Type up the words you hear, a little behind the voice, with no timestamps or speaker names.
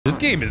This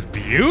game is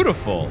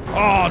beautiful.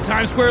 Oh,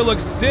 Times Square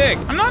looks sick.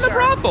 I'm not in a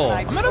brothel.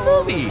 I'm in a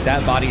movie.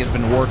 That body has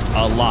been worked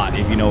a lot,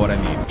 if you know what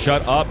I mean.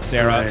 Shut up,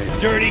 Sarah.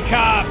 Right. Dirty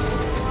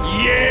cops.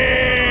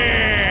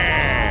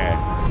 Yeah.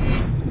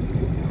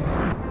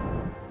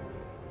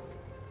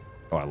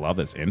 Oh, I love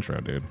this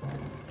intro, dude.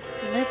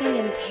 Living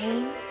in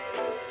pain,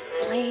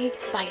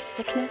 plagued by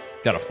sickness.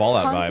 Got a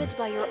Fallout vibe. Haunted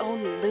by your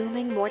own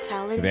looming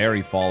mortality.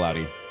 Very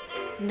Fallout-y.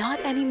 Not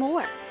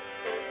anymore.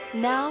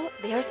 Now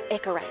there's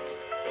Icarite.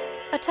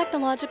 A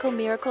technological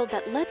miracle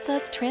that lets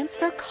us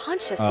transfer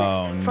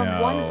consciousness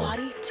from one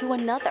body to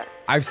another.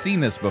 I've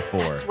seen this before.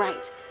 That's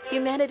right.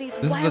 Humanity's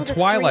This is a wildest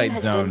Twilight dream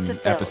has Zone been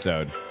fulfilled.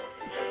 episode.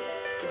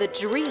 The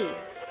dream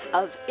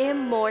of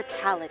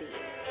immortality.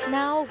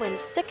 Now, when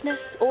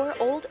sickness or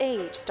old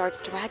age starts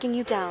dragging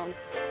you down,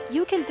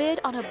 you can bid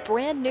on a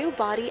brand new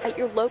body at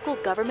your local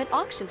government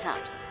auction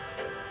house.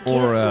 Give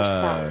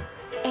yourself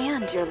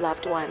and your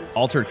loved ones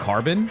Altered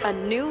Carbon? a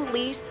new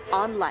lease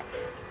on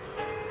life.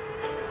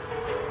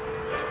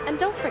 And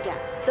don't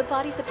forget, the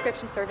body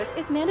subscription service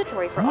is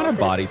mandatory for all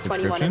citizens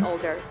 21 and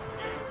older.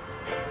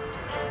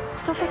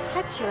 So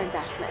protect your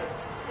investment.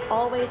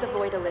 Always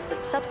avoid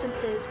illicit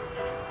substances.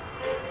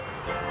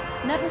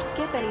 Never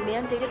skip any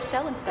mandated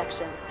shell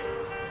inspections.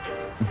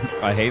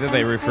 I hate that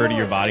they refer to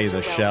your body as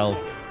a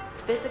shell.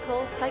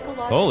 Physical,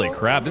 psychological, holy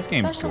crap, this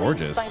game's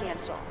gorgeous.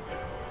 Financial.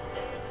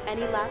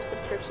 Any lapsed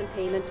subscription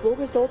payments will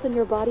result in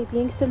your body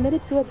being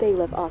submitted to a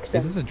bailiff auction.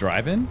 Is this a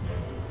drive-in?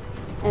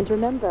 And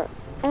remember,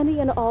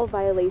 any and all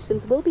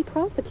violations will be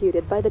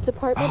prosecuted by the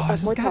Department of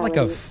This has got Mortality.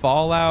 like a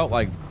Fallout,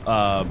 like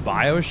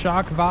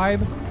Bioshock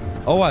vibe.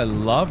 Oh, I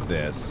love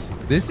this.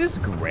 This is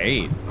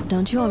great.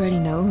 Don't you already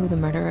know who the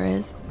murderer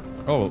is?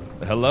 Oh,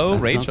 hello,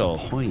 That's Rachel.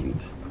 Not the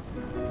point.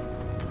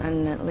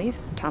 And at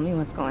least tell me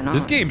what's going on.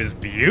 This game is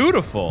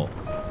beautiful.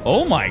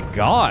 Oh my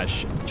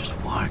gosh. Just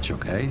watch,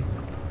 okay?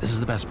 This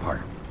is the best part,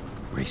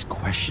 where he's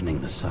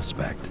questioning the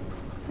suspect.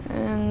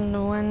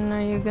 And when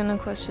are you gonna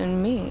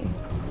question me?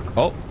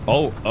 Oh,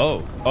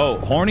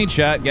 horny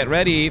chat, get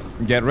ready.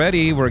 Get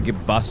ready, we're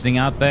busting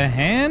out the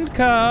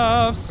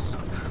handcuffs.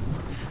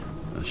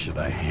 Should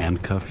I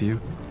handcuff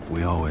you?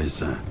 We always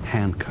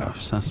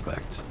handcuff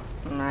suspects.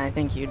 I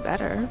think you'd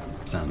better.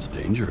 Sounds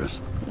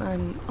dangerous.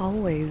 I'm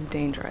always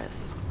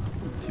dangerous.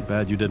 Too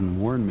bad you didn't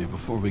warn me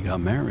before we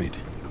got married.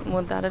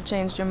 Would that have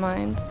changed your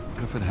mind?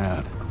 What if it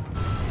had?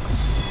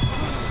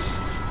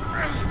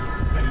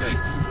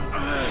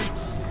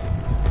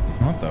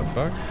 What the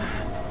fuck?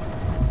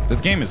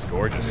 This game is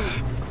gorgeous.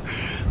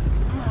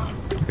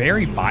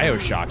 Very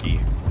Bioshocky.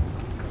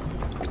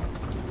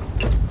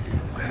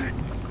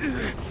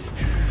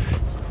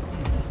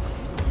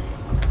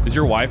 Is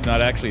your wife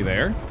not actually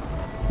there?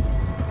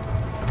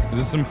 Is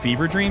this some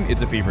fever dream?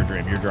 It's a fever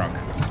dream. You're drunk.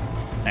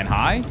 And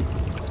high?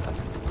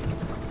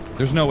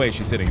 There's no way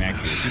she's sitting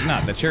next to you. She's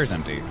not. The chair's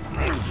empty.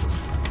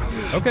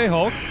 Okay,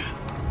 Hulk.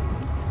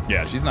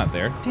 Yeah, she's not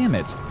there. Damn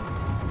it.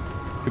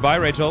 Goodbye,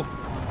 Rachel.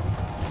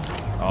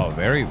 Oh,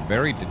 very,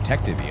 very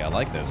detective-y. I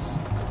like this.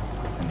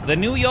 The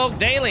New York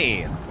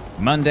Daily.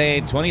 Monday,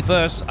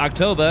 21st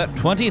October,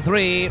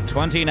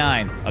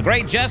 2329. A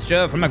great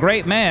gesture from a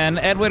great man.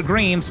 Edward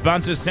Green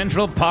sponsors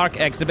Central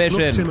Park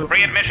exhibition.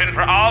 Free admission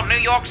for all New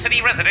York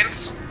City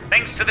residents,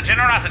 thanks to the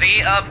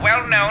generosity of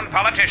well-known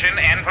politician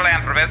and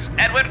philanthropist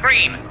Edward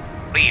Green.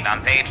 Read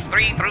on page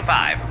 3 through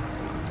 5.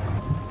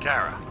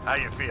 Karra, how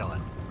you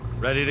feeling?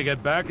 Ready to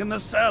get back in the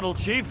saddle,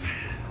 Chief.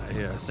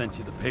 I sent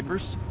you the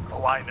papers.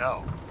 Oh, I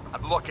know.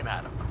 I'm looking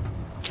at them.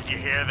 Can you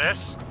hear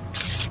this?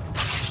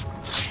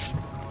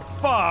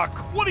 Fuck!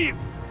 What are you...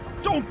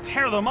 Don't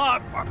tear them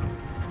up!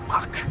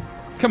 Fuck!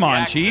 Come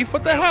on, Chief.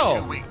 What the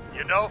hell?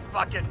 You know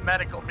fucking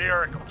medical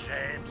miracle,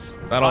 James.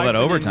 About all that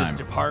overtime. I've been in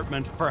this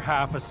department for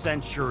half a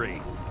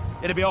century.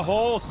 It'd be a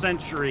whole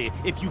century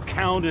if you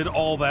counted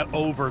all that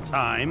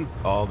overtime.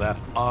 All that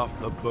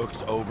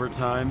off-the-books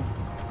overtime.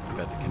 I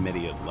bet the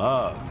committee would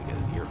love to get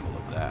an earful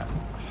of that.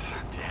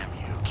 Damn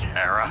you,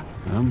 Karra.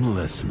 I'm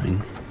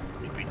listening.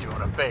 You'd be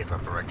doing a favor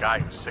for a guy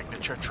whose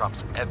signature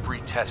trumps every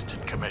test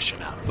and commission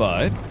out.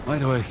 But why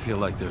do I feel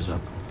like there's a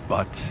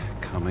but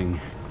coming?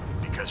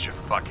 Because you're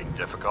fucking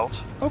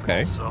difficult.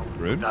 okay. Also,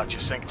 Rude. without your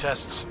sync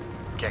tests,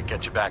 can't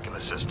get you back in the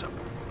system.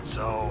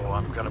 So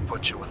I'm gonna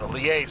put you with a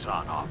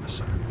liaison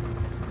officer.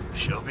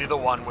 She'll be the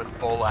one with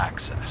full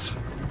access.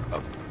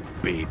 A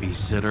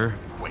babysitter?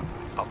 Wait,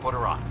 I'll put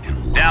her on.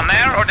 Down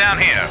there or down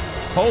here?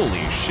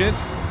 Holy shit.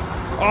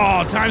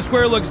 Oh, Times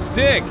Square looks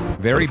sick.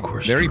 Very, Of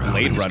course, very drowning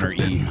Blade is Runner-y.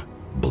 forbidden.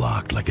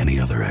 Blocked like any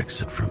other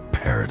exit from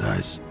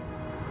paradise.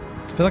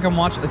 I feel like I'm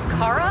watching.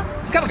 Karra?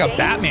 It's got like a James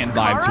Batman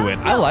vibe to Karra? it.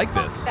 I No, like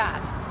fuck this.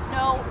 That.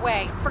 No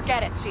way.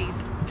 Forget it, Chief.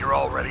 You're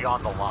already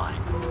on the line.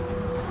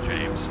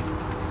 James,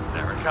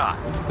 Sarah Cott.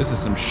 This is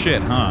some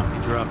shit, huh?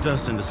 He dropped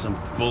us into some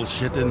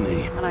bullshit, didn't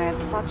he? And I had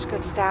such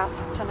good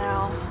stats up to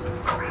now.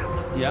 Crap.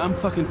 Yeah, I'm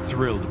fucking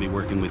thrilled to be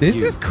working with you.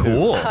 This is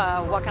cool.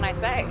 What can I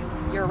say?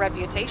 Your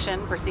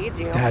reputation precedes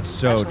you. That's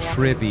so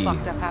Especially after you trippy.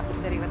 fucked up half the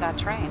city with that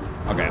train.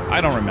 Okay, I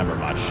don't remember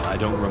much. I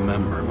don't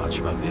remember much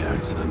about the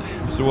accident.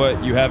 So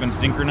what, you haven't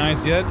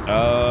synchronized yet?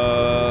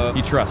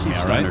 He trusts me, all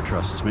right? Steiner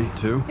trusts me,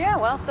 too. Yeah,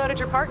 well, so did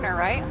your partner,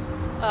 right?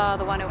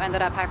 The one who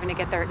ended up having to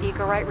get their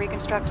eco-right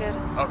reconstructed.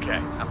 Okay,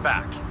 I'm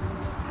back.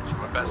 You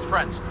are best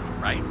friends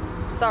now, right?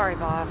 Sorry,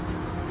 boss.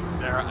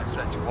 Sarah, I've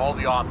sent you all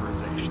the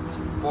authorizations.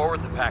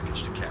 Forward the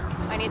package to Kara.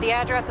 I need the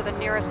address of the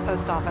nearest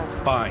post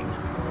office. Fine.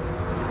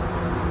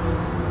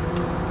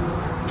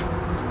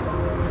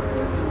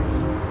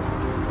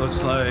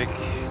 Looks like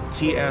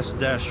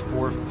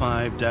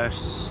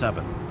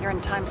TS-45-7. You're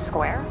in Times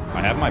Square?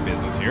 I have my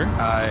business here.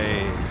 I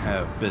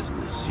have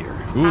business here.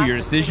 Ooh, Half your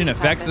the decision cities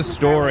have affects the business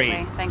story.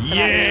 permanently, thanks to that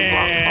new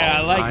Yeah, I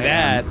brothel. like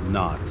that. am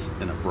not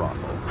in a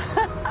brothel.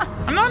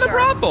 I'm not in a Sure,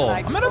 brothel. I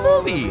I'm in a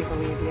totally movie.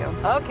 believe you.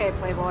 Okay,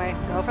 Playboy,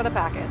 go for the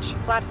package.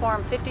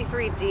 Platform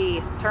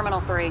 53D, Terminal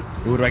 3.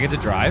 Ooh, do I get to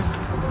drive?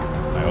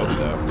 I hope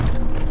so.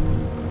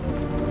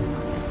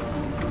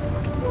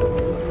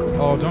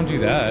 Oh, don't do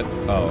that.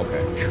 Oh,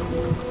 okay. Phew.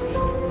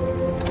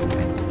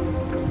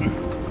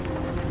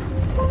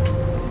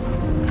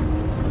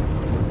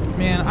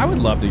 Man, I would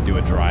love to do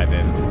a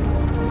drive-in.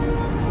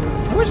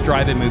 I wish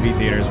drive-in movie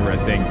theaters were a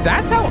thing.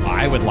 That's how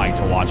I would like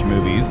to watch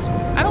movies.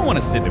 I don't want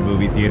to sit in a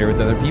movie theater with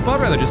other people.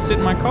 I'd rather just sit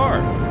in my car.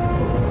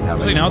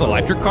 Especially now with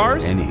electric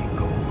cars. Any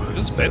goal.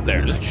 Just sit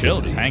there, just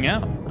chill, just hang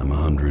out. I'm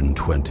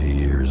 120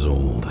 years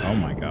old. Oh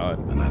my god.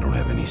 And I don't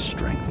have any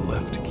strength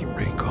left to keep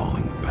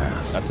recalling the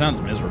past. That sounds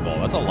miserable.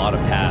 That's a lot of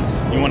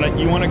past. You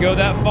wanna go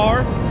that far?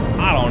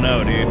 I don't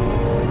know, dude.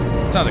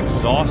 Sounds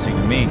exhausting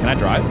to me. Can I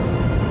drive?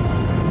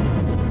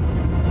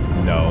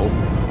 No.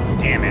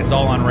 Damn it, it's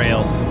all on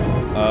rails.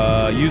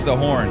 Use the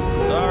horn.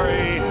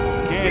 Sorry,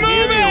 can't Move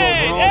hear you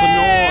it! over all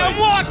Hey, the I'm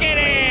noise. walking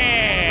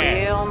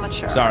it! Real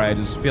mature. Sorry, I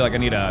just feel like I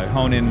need to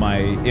hone in my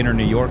inner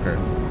New Yorker.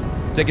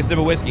 Take a sip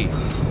of whiskey.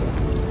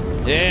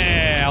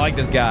 Yeah, I like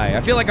this guy.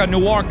 I feel like a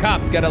noir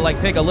cop's gotta like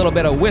take a little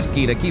bit of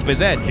whiskey to keep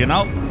his edge, you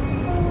know?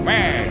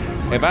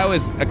 Man, if I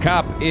was a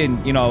cop in,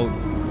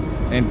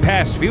 in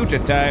past future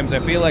times, I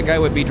feel like I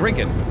would be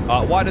drinking.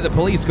 Why did the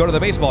police go to the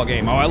baseball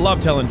game? Oh, I love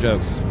telling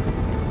jokes.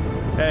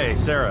 Hey,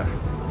 Sarah.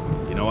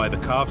 You know why the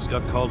cops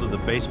got called to the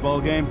baseball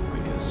game?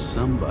 Because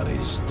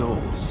somebody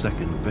stole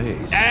second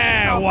base.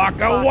 Ah, waka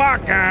Fuck's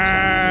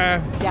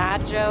waka! sake, Jesus.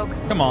 Dad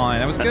jokes. Come on,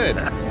 that was good.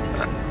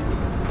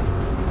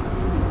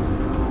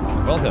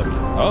 Welcome.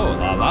 Oh,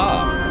 la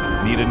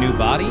la. Need a new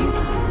body?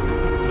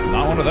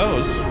 Not one of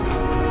those.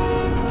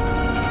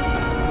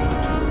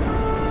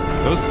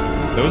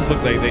 Those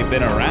look like they've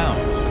been around.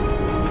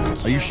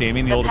 Are you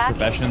shaming the oldest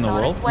profession in the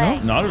world? No,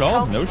 not at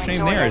all. No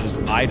shame there. It's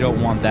just I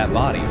don't want that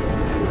body.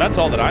 That's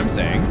all that I'm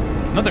saying.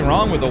 Nothing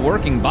wrong with a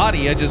working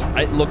body.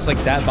 It looks like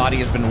that body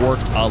has been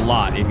worked a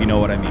lot, if you know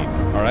what I mean.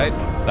 All right?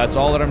 That's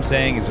all that I'm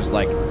saying. Is just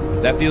like,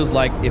 that feels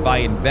like if I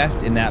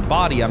invest in that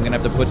body, I'm gonna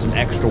have to put some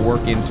extra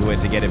work into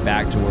it to get it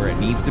back to where it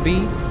needs to be.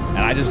 And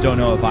I just don't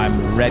know if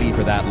I'm ready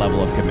for that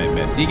level of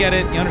commitment. Do you get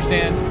it? You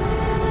understand?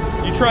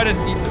 You try,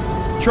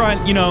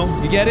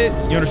 you get it?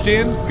 You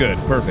understand? Good,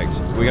 perfect.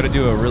 We gotta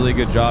do a really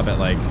good job at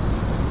like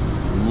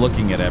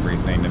looking at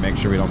everything to make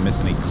sure we don't miss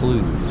any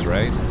clues,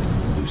 right?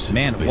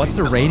 Man, what's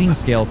the rating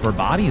scale for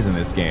bodies in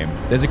this game?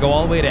 Does it go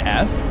all the way to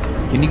F?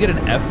 Can you get an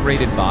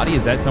F-graded body?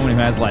 Is that someone who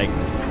has like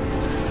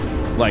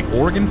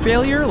organ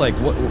failure? Like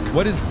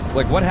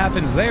what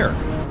happens there?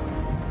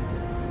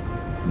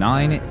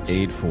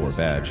 984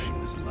 badge.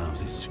 This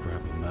lousy scrap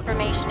of metal.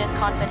 Information is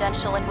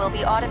confidential and will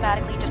be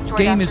automatically destroyed. This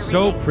game is after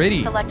so reading.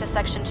 pretty. Select a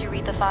section to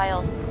read the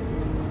files.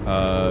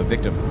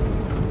 Victim.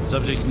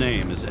 Subject's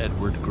name is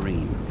Edward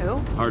Green. Who?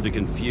 Hard to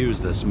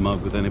confuse this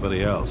mug with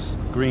anybody else.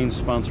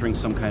 Green's sponsoring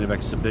some kind of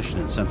exhibition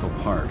in Central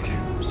Park.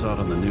 Saw it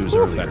on the news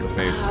Oof, earlier. that's a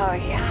face. Oh,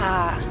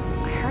 yeah.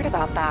 I heard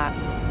about that.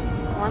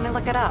 Let me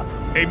look it up.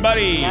 Hey,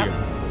 buddy. Yep.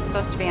 It's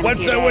supposed to be in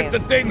What's a few up with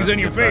days. the things in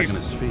your Get back on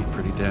face? his feet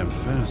pretty damn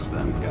fast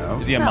then,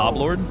 gal. Is he a No. mob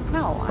lord?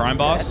 No, I'm Crime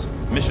boss?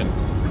 Mission.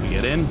 You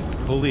get in,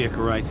 pull the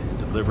Icarite, and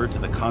deliver it to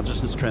the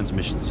Consciousness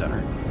Transmission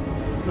Center.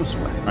 No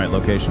sweat. All right,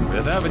 location.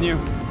 5th Avenue,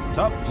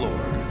 top floor.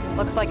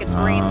 Looks like it's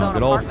Green's own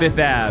Good old apartment.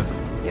 5th Ave.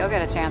 You'll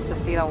get a chance to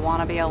see the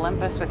wannabe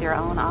Olympus with your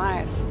own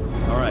eyes.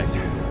 All right,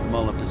 I'm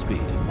all up to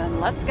speed. Then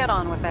let's get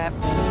on with it.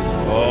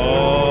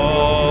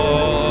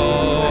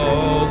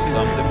 Oh,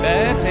 something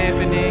bad's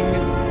happening.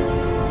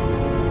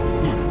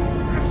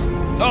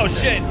 Oh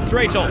shit, it's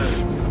Rachel.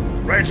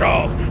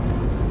 Rachel.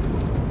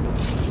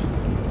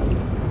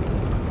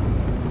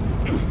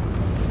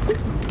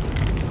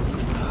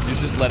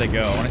 Just let it go.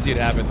 I want to see what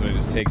happens when it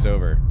just takes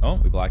over. Oh,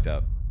 we blacked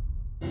out.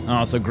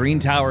 Oh, so Green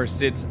Tower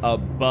sits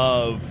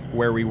above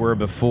where we were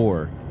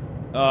before.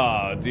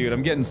 Oh, dude,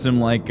 I'm getting some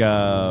what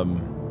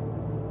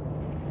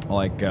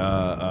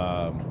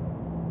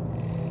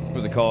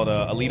was it called?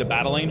 Alita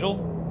Battle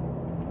Angel?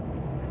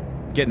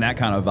 Getting that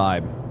kind of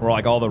vibe. Where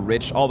like all the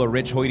rich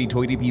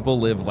hoity-toity people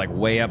live like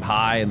way up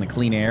high in the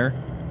clean air.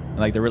 In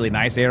like the really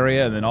nice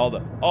area, and then all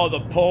the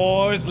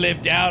poors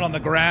live down on the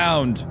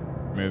ground.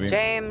 Movie.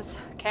 James,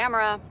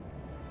 camera.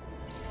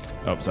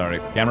 Oh, sorry.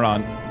 Camera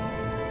on.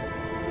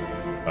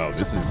 Oh,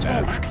 this is An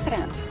bad.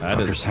 accident. That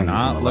does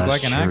not look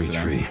like an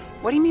accident. Tree.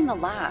 What do you mean the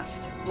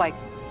last? Like,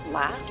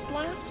 last?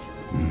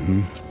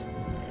 Mm-hmm.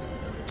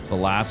 It's the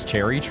last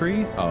cherry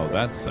tree? Oh,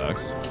 that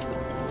sucks.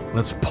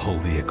 Let's pull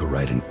the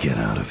Icarite and get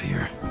out of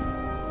here.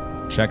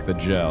 Check the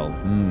gel.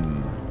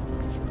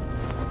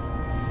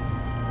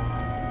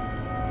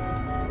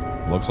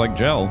 Looks like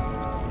gel.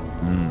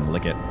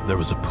 Lick it. There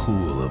was a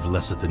pool of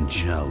lecithin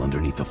gel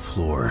underneath the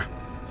floor,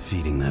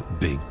 feeding that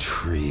big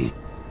tree.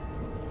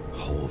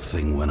 Whole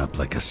thing went up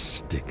like a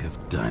stick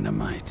of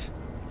dynamite.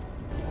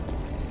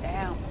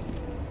 Damn.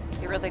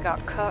 He really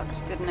got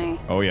cooked, didn't he?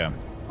 Oh, yeah.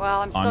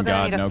 Well, I'm still On gonna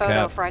God, need a no photo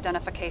cap. for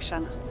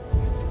identification.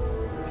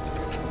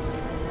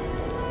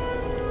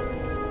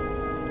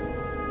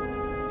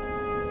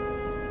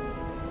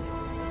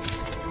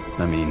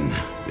 I mean,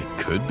 it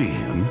could be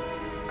him.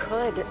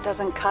 Could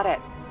doesn't cut it.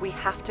 We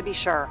have to be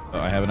sure. Oh,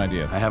 I have an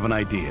idea. I have an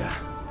idea.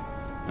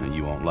 And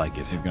you won't like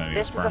it. He's gonna need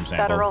This a is sperm a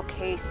sample. federal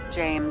case,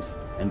 James.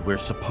 And we're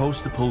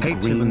supposed to pull Hey,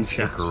 Tim green and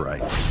Chat.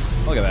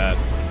 Icarite. Look at that.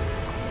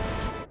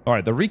 All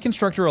right, the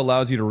Reconstructor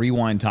allows you to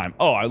rewind time.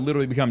 Oh, I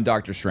literally become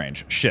Doctor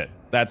Strange. Shit,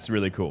 that's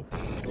really cool.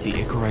 The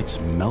Icarite's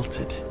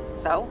melted.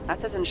 So,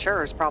 that's his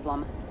insurer's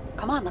problem.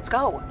 Come on, let's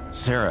go.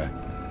 Sarah,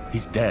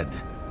 he's dead.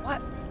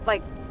 What?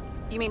 Like,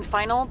 you mean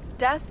final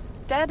death?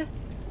 Dead?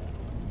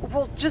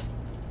 Well, just...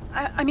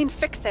 I mean,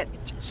 fix it.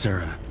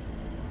 Sarah,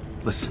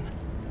 listen.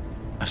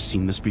 I've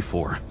seen this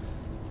before.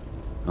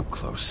 Up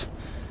close.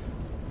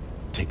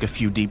 Take a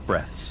few deep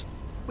breaths.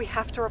 We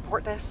have to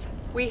report this.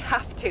 We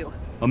have to.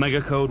 Omega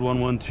code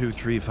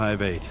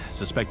 112358.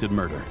 Suspected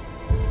murder.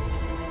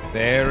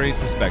 Very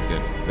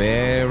suspected.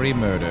 Very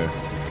murder.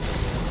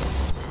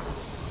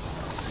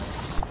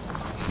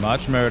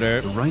 Much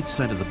murder. The right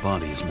side of the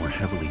body is more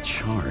heavily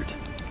charred.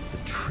 The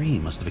tree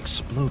must have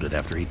exploded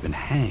after he'd been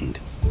hanged.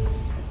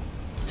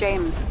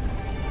 James.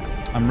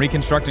 I'm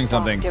reconstructing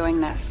Stop something.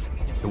 doing this.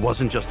 It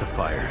wasn't just a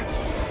fire.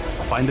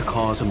 I'll find the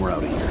cause and we're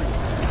out of here.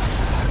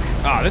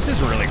 Oh, this is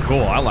really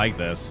cool. I like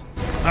this.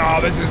 Oh,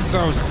 this is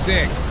so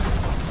sick.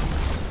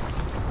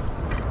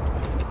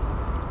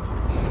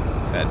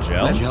 That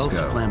gel? That gel's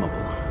flammable.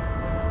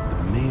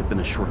 There may have been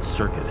a short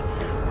circuit,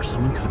 or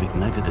someone could have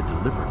ignited it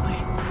deliberately.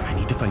 I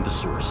need to find the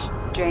source.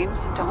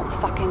 James, don't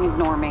fucking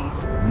ignore me.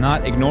 I'm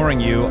not ignoring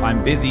you.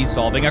 I'm busy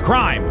solving a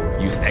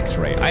crime. Use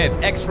X-ray. I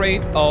have X-ray.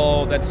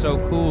 Oh, that's so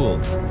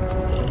cool.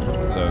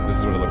 So this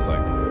is what it looks like.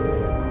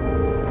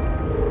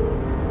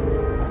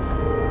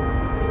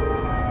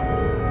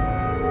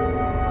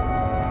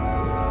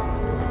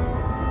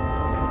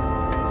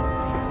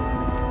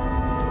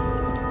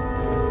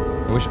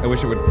 I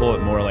wish it would pull it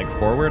more like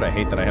forward. I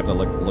hate that I have to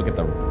look at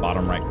the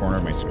bottom right corner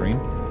of my screen.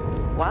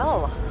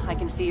 Well, I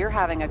can see you're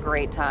having a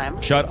great time.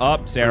 Shut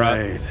up,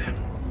 Sarah. Right.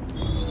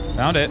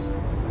 Found it.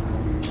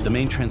 The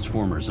main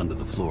transformer's under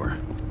the floor.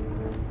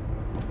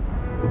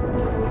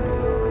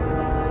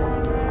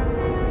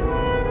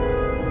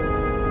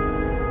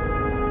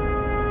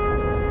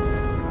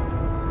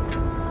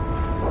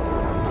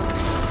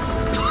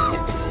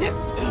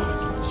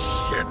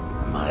 Shit,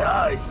 my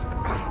eyes.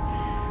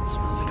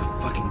 Smells like a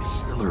fucking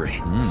distillery.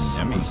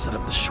 Someone yummy. set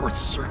up the short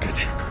circuit.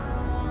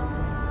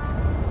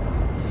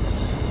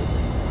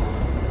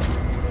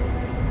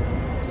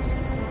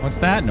 What's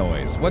that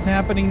noise? What's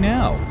happening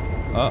now?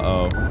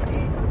 Uh-oh.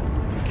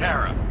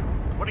 Karra,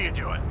 what are you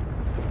doing?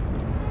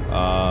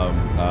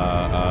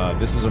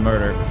 This was a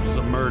murder. This was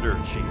a murder,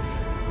 Chief.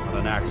 Not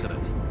an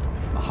accident.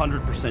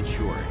 100%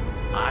 sure.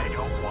 I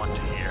don't want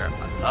to hear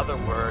another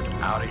word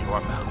out of your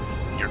mouth.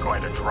 You're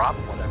going to drop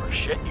whatever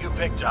shit you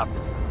picked up.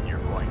 You're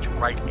going to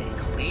write a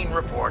clean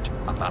report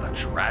about a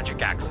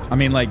tragic accident. I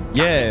mean, like,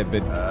 yeah,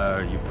 but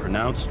You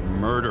pronounced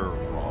murder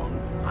wrong.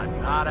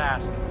 I'm not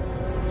asking.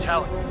 I'm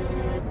telling you.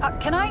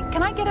 Can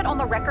I get it on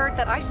the record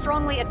that I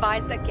strongly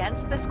advised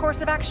against this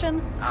course of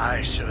action?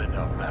 I should have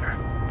known better.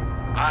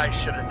 I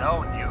should have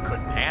known you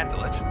couldn't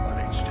handle it, but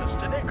it's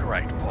just an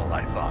Icarite pull,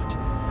 I thought.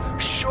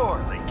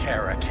 Surely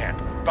Karra can't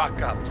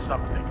buck up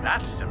something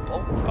that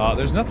simple.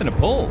 there's nothing to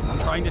pull. I'm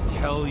trying to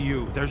tell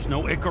you, there's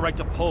no Icarite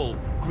to pull.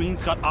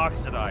 Green's got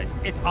oxidized.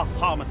 It's a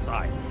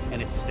homicide,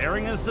 and it's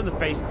staring us in the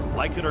face,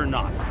 like it or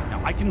not.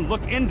 Now, I can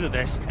look into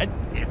this, and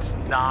It's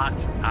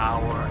not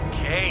our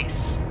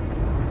case.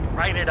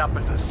 Write it up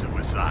as a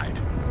suicide.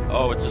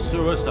 oh, it's a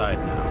suicide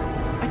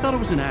now. I thought it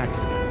was an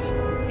accident.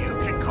 You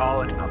can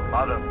call it a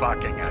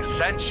motherfucking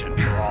ascension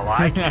for all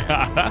I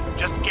care.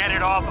 Just get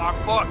it off our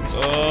books.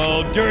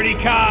 Oh, dirty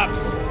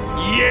cops!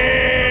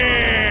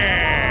 Yeah!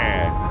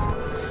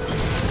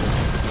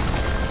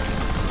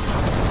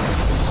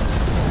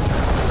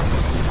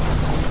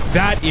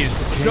 That is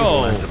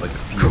so Acted like a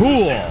fuse.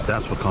 cool.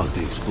 That's what caused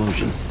the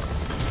explosion.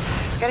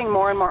 It's getting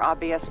more and more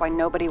obvious why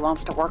nobody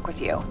wants to work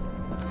with you.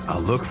 I'll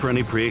look for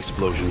any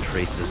pre-explosion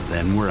traces,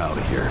 then we're out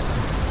of here.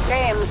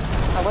 James,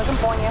 I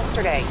wasn't born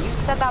yesterday. You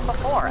said that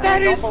before. And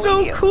That I don't is so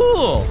believe you.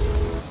 cool.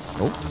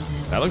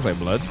 Oh, that looks like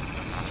blood.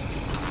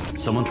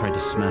 Someone tried to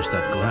smash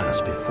that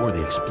glass before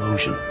the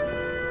explosion.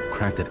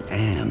 Cracked it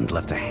and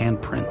left a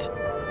handprint.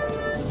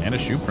 And a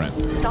shoe print.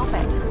 Stop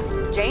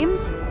it.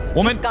 James?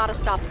 Woman. You've got to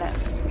stop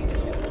this.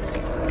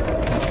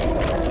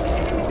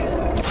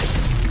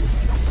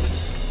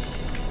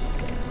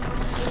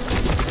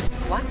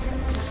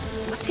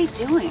 What's he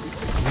doing?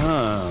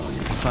 Oh,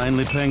 you're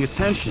finally paying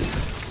attention.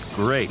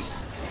 Great.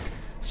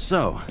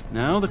 So,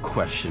 now the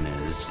question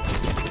is,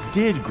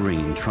 did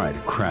Green try to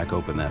crack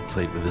open that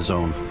plate with his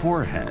own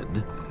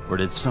forehead, or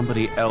did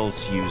somebody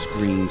else use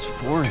Green's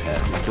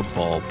forehead like a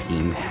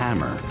ball-peen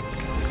hammer?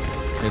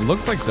 It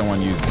looks like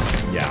someone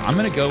uses... Yeah, I'm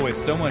gonna go with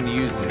someone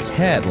used his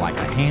head like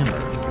a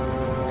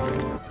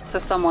hammer. So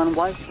someone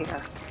was here.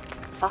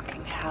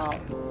 Fucking hell.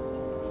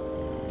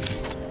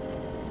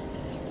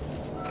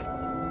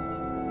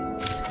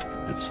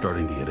 It's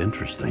starting to get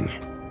interesting.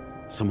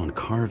 Someone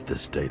carved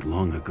this date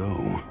long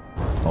ago.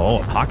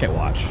 Oh, a pocket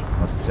watch.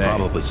 What's it say?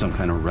 Probably some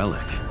kind of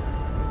relic.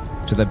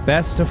 To the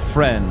best of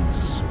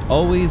friends,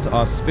 always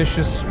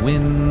auspicious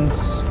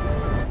winds.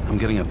 I'm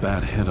getting a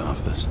bad hit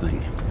off this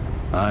thing.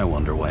 I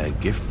wonder why a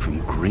gift from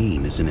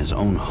Green is in his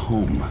own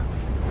home.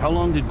 How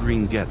long did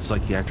Green get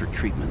psychiatric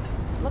treatment?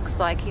 Looks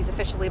like he's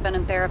officially been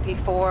in therapy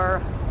for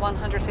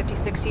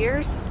 156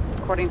 years.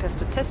 According to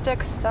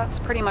statistics, that's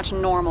pretty much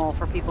normal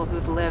for people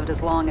who've lived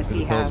as long as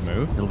he has.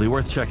 It'll be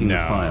worth checking the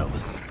No.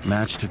 files.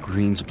 Match to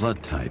Green's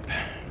blood type.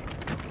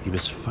 He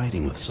was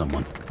fighting with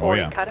someone. Or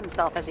yeah. he cut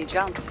himself as he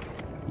jumped.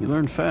 You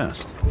learn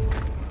fast.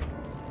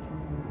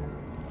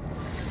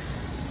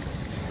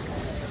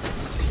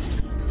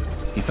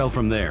 He fell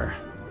from there.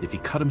 If he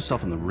cut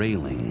himself on the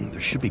railing, there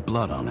should be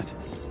blood on it.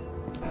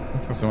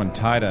 Looks like someone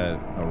tied a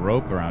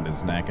rope around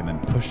his neck and then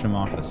pushed him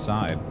off the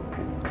side.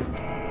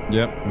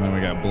 Yep, and then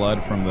we got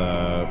blood from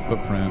the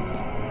footprint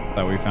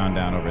that we found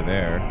down over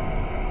there.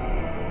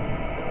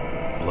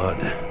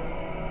 Blood.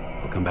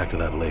 I'll come back to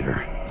that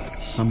later.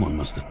 Someone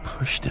must have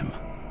pushed him.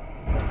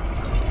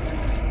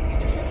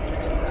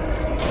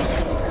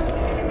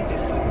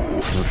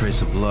 No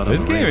trace of blood on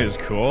This the game railing. is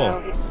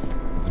cool. So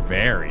It's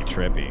very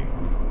trippy.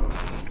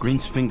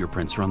 Green's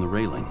fingerprints are on the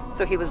railing.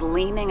 so he was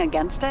leaning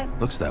against it?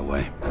 Looks that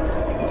way.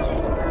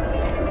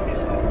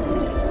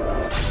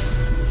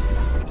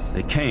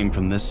 They came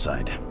from this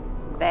side.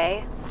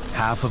 They?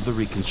 Half of the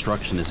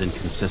reconstruction is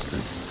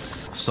inconsistent.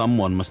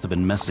 Someone must have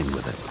been messing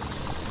with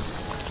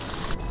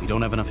it. We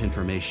don't have enough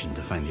information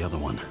to find the other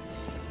one.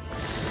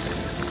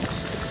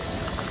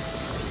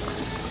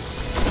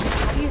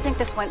 How do you think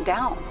this went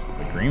down?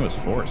 The Green was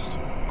forced.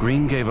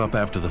 Green gave up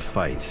after the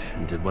fight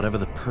and did whatever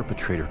the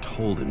perpetrator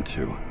told him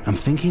to. I'm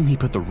thinking he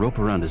put the rope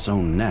around his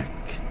own neck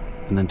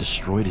and then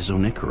destroyed his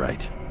own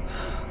Icarite.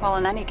 Well,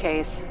 in any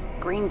case,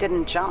 Green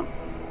didn't jump.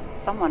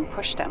 Someone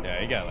pushed him.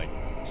 Yeah, he got like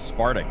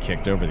Sparta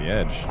kicked over the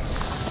edge.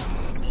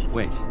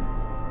 Wait,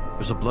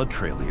 there's a blood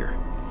trail here.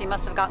 He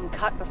must have gotten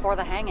cut before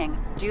the hanging.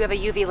 Do you have a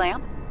UV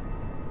lamp?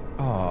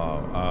 Oh,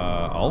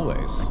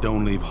 always.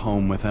 Don't leave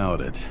home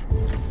without it.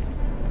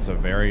 It's a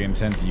very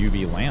intense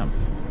UV lamp.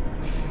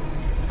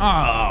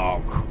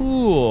 Oh,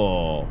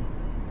 cool.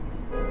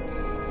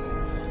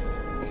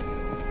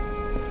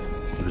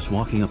 He was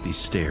walking up these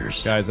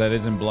stairs. Guys, that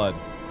isn't blood.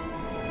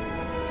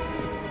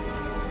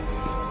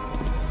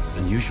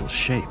 Unusual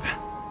shape.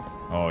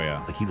 Oh,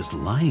 yeah. Like he was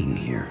lying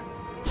here.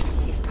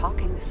 He's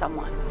talking to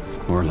someone.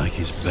 Or like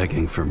he's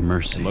begging for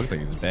mercy. Looks like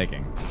he's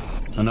begging.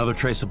 Another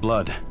trace of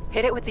blood.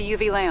 Hit it with the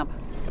UV lamp.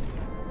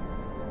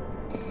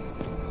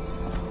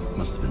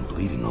 Must have been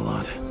bleeding a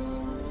lot.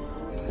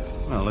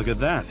 Well, look at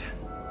that.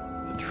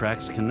 The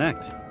tracks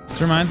connect.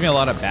 This reminds me a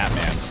lot of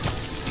Batman.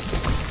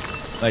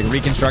 Like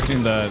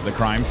reconstructing the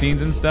crime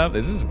scenes and stuff.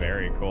 This is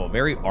very cool.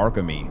 Very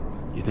Arkham-y.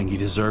 You think he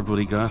deserved what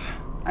he got?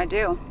 I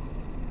do.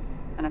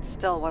 And it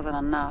still wasn't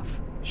enough.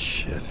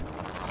 Shit.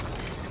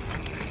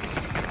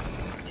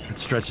 It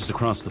stretches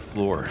across the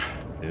floor.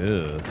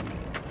 Ew.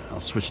 I'll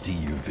switch to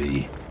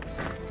UV.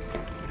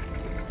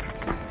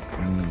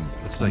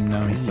 Looks like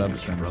Unknown Green was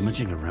substance.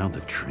 rummaging around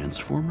the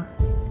transformer?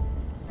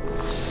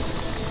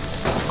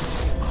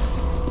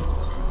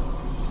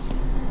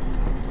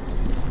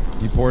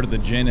 He poured the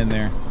gin in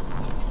there.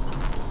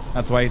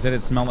 That's why he said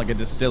it smelled like a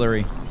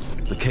distillery.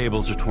 The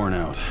cables are torn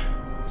out.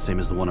 Same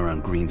as the one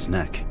around Green's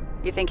neck.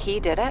 You think he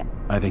did it?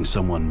 I think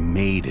someone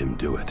made him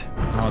do it.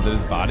 Oh, did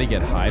his body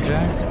get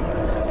hijacked?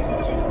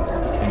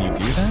 Can you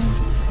do that?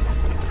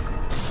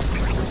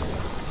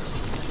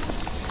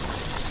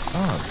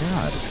 Oh,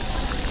 God.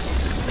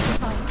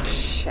 Oh,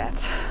 shit.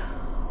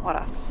 What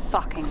a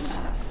fucking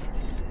mess.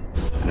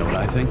 You know what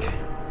I think?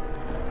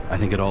 I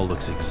think it all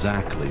looks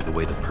exactly the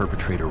way the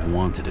perpetrator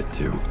wanted it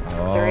to.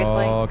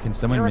 Seriously? Oh, can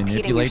someone You're repeating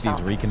manipulate yourself.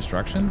 these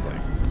reconstructions?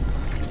 Like,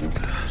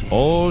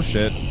 oh,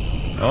 shit.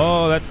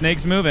 Oh, that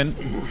snake's moving.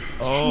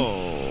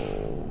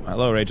 Oh.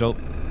 Hello, Rachel.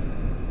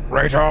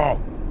 Rachel!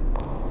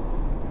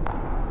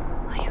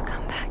 Will you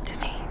come back to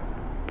me?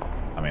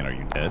 I mean, are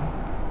you dead?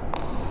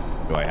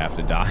 Do I have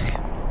to die?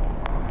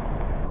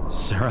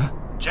 Sarah?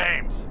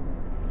 James,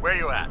 Where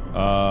you at?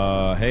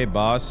 Hey,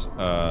 boss.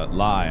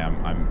 Lie.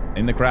 I'm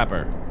in the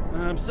crapper.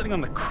 I'm sitting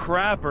on the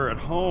crapper at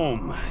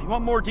home. You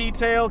want more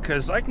detail?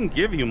 Because I can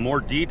give you more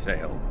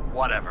detail.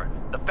 Whatever.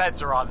 The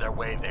feds are on their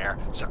way there,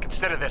 so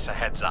consider this a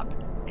heads up.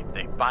 If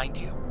they find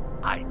you,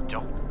 I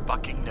don't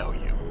fucking know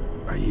you.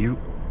 Are you?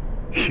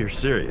 You're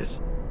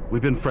serious?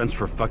 We've been friends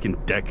for fucking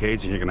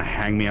decades and you're gonna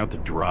hang me out to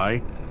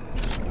dry?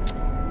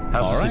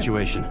 How's the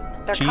situation?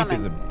 They're Chief coming.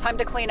 is a- Time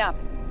to clean up.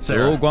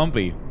 Sarah,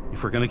 grumpy.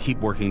 if we're gonna keep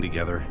working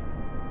together,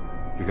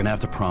 you're gonna have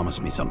to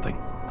promise me something.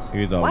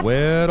 He's a What?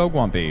 little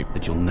grumpy.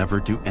 That you'll never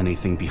do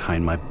anything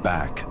behind my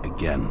back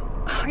again.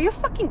 Are you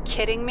fucking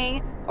kidding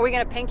me? Are we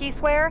gonna pinky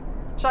swear?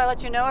 Should I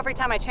let you know every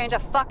time I change a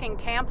fucking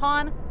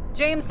tampon?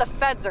 James, the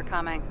feds are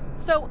coming.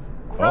 So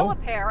grow a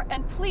pair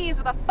and please,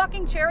 with a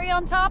fucking cherry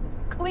on top,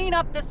 clean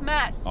up this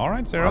mess. All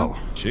right, Sarah. Oh.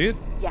 Shit.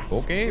 Yes.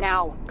 Okay.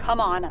 Now, come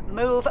on,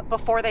 move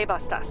before they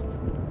bust us.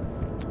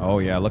 Oh,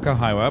 yeah. Look how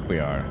high up we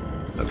are.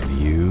 A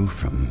view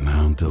from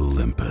Mount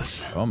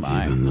Olympus. Oh,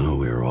 my. Even though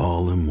we're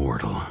all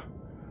immortal,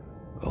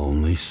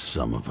 only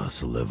some of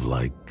us live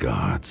like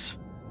gods.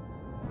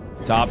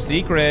 Top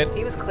secret.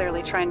 He was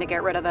clearly trying to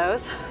get rid of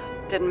those.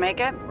 Didn't make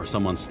it. Or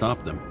someone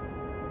stopped them.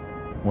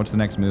 What's the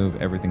next move?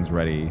 Everything's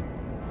ready.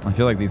 I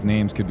feel like these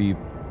names could be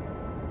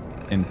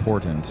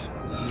important.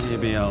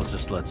 Maybe I'll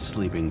just let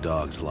sleeping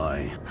dogs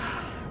lie.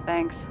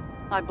 Thanks.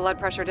 My blood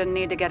pressure didn't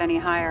need to get any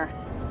higher.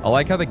 I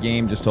like how the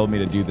game just told me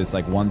to do this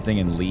like one thing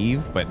and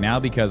leave, but now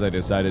because I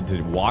decided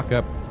to walk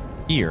up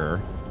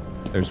here,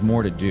 there's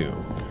more to do.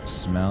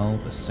 Smell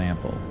the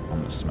sample. I'm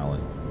gonna smell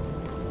it.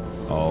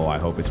 Oh, I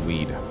hope it's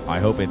weed. I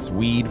hope it's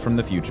weed from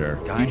the future.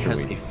 Guy Future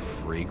has weed. a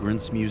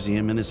fragrance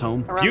museum in his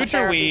home? Future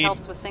Aromatherapy weed.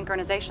 helps with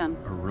synchronization.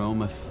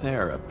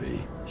 Aromatherapy.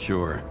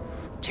 Sure.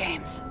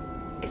 James,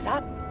 is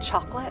that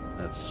chocolate?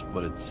 That's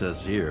what it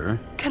says here.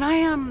 Can I,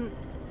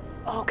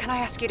 can I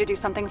ask you to do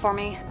something for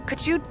me?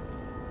 Could you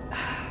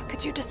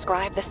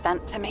describe the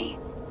scent to me?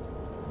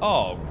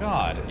 Oh,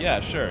 God. Yeah,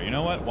 sure. You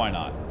know what? Why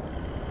not?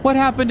 What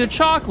happened to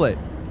chocolate?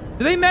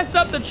 Did they mess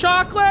up the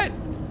chocolate?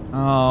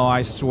 Oh,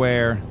 I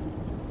swear.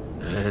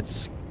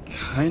 It's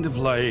kind of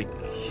like...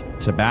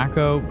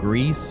 Tobacco,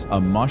 grease,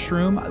 a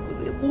mushroom.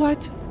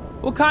 What?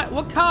 What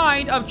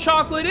kind of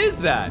chocolate is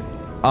that?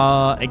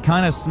 It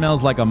kind of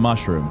smells like a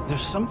mushroom.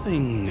 There's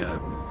something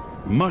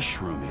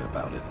mushroomy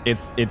about it.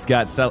 It's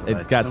got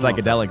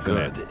psychedelics in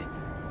it.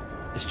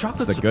 Is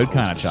chocolate It's the good supposed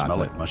kind of to smell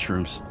chocolate. like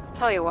mushrooms?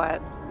 Tell you what,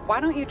 why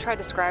don't you try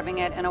describing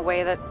it in a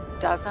way that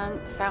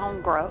doesn't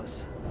sound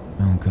gross?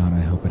 Oh God, I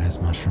hope it has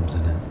mushrooms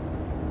in it.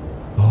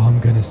 Oh, I'm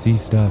gonna see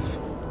stuff.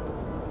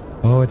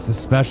 Oh, it's the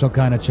special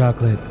kind of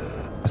chocolate.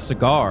 A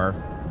cigar,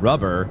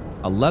 rubber,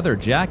 a leather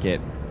jacket.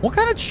 What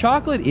kind of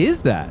chocolate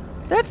is that?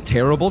 That's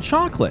terrible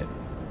chocolate.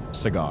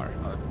 Cigar.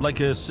 Like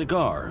a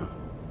cigar,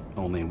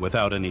 only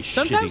without any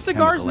Sometimes shitty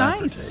cigars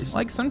chemical nice. aftertaste.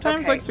 Like sometimes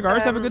Okay, like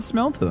cigars have a good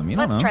smell to them. You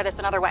don't Let's know. try this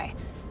another way.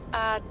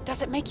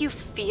 Does it make you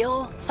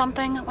feel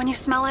something when you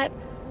smell it?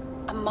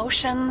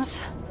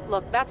 Emotions?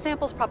 Look, that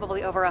sample's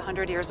probably over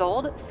 100 years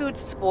old. Food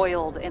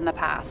spoiled in the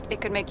past.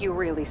 It could make you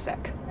really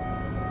sick.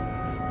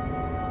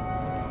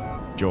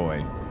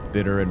 Joy,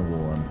 bitter and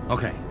warm.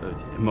 Okay,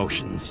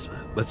 emotions.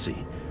 Let's see.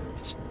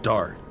 It's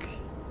dark,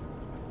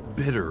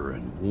 bitter,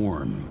 and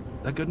warm.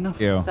 That good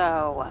enough? Yeah.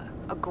 So,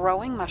 a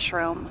growing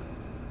mushroom,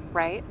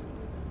 right?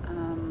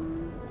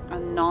 A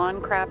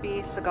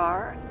non-crappy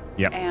cigar.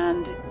 Yep.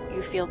 And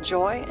you feel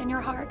joy in your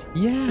heart?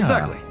 Yeah.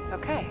 Exactly.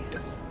 Okay.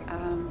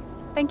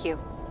 Thank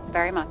you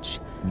very much.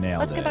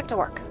 Nailed Let's it. get back to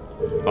work.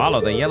 Follow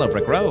the yellow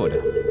brick road.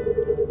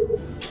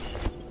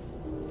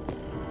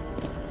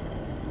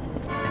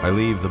 I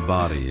leave the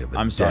body of a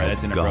I'm sorry, dead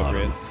that's god on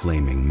inappropriate. the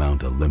flaming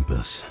Mount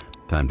Olympus.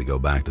 Time to go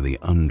back to the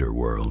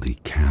underworld he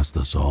cast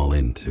us all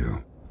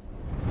into.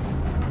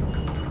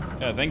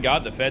 Yeah, thank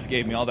God the feds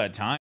gave me all that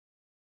time.